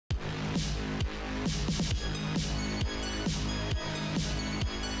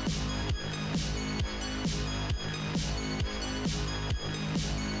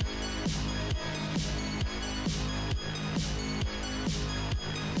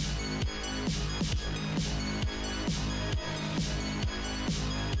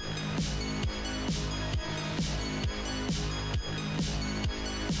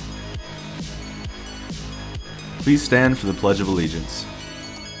Please stand for the Pledge of Allegiance.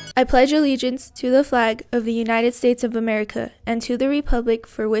 I pledge allegiance to the flag of the United States of America and to the republic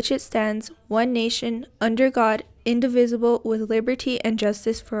for which it stands, one nation, under God, indivisible, with liberty and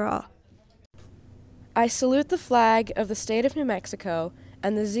justice for all. I salute the flag of the state of New Mexico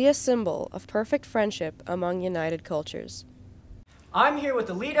and the Zia symbol of perfect friendship among united cultures. I'm here with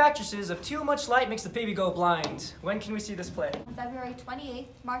the lead actresses of Too Much Light Makes the Baby Go Blind. When can we see this play? On February 28th,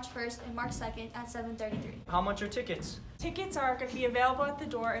 March 1st, and March 2nd at 7:33. How much are tickets? Tickets are going to be available at the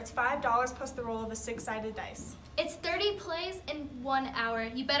door. It's $5 plus the roll of a 6-sided dice. It's 30 plays in 1 hour.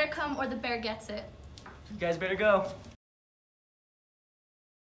 You better come or the bear gets it. You guys better go.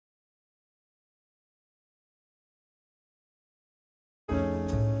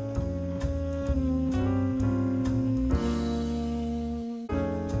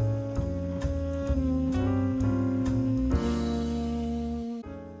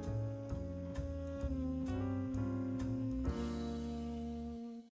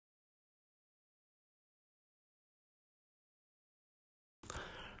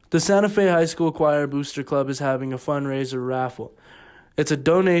 The Santa Fe High School Choir Booster Club is having a fundraiser raffle. It's a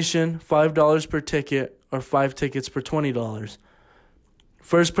donation, $5 per ticket, or 5 tickets for $20.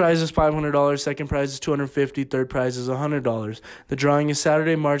 First prize is $500, second prize is $250, third prize is $100. The drawing is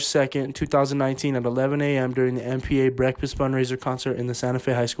Saturday, March 2nd, 2019 at 11 a.m. during the MPA Breakfast Fundraiser Concert in the Santa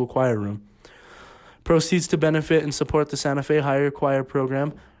Fe High School Choir Room. Proceeds to benefit and support the Santa Fe Higher Choir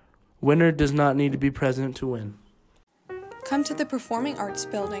Program. Winner does not need to be present to win. Come to the Performing Arts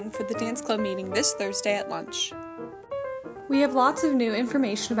Building for the dance club meeting this Thursday at lunch. We have lots of new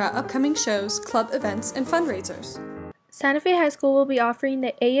information about upcoming shows, club events, and fundraisers. Santa Fe High School will be offering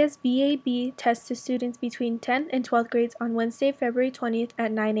the ASVAB test to students between 10th and 12th grades on Wednesday, February 20th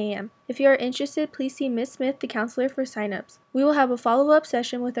at 9 a.m. If you are interested, please see Ms. Smith, the counselor, for sign-ups. We will have a follow-up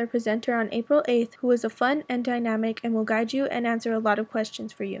session with our presenter on April 8th, who is fun and dynamic and will guide you and answer a lot of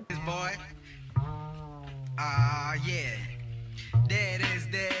questions for you. Boy. Yeah. There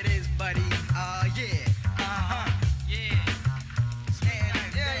it is, buddy. Yeah. Yeah. Yeah.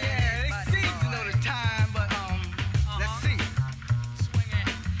 They seem to know the time, but let's see.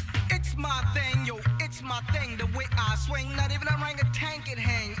 It's my thing, yo. It's my thing. The way I swing, not even a orangutan can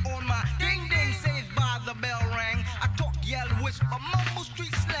hang on my ding ding. Saved by the bell ring. I talk, yell, whisper, mumble,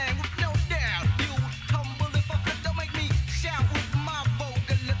 street slang with no doubt. You tumble if I flip, don't make me shout with my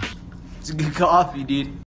vocal. It's good coffee, dude.